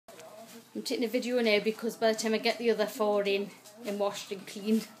I'm taking a video now because by the time I get the other 4 in and washed and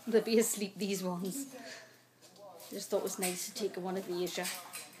cleaned, they'll be asleep, these ones. I just thought it was nice to take one of these,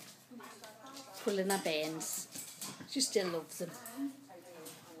 pulling their bands. She still loves them.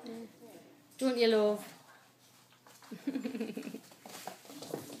 Don't you, love?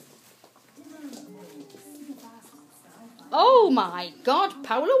 Oh my God,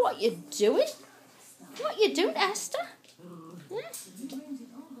 Paula, what you doing? What you doing, Esther? Yeah.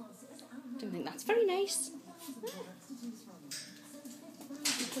 Don't think that's very nice.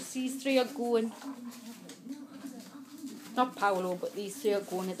 Because these 3 are going. Not Paolo, but these 3 are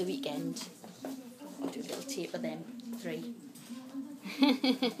going at the weekend. I'll do a little tape of them 3.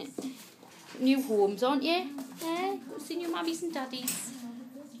 New homes, aren't you? Yeah, go see your mummies and daddies.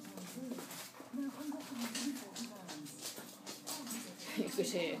 Look at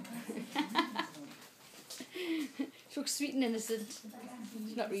her. She looks sweet and innocent.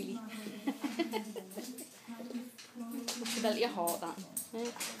 She's not really. Looks about your heart, that.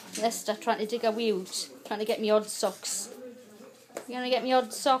 Yeah. Lester trying to dig a way out. Trying to get me odd socks. You gonna get me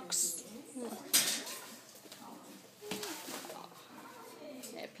odd socks?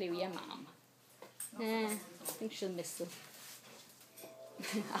 Yeah, play with your mum. Yeah, I think she'll miss them.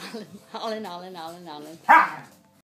 Alan.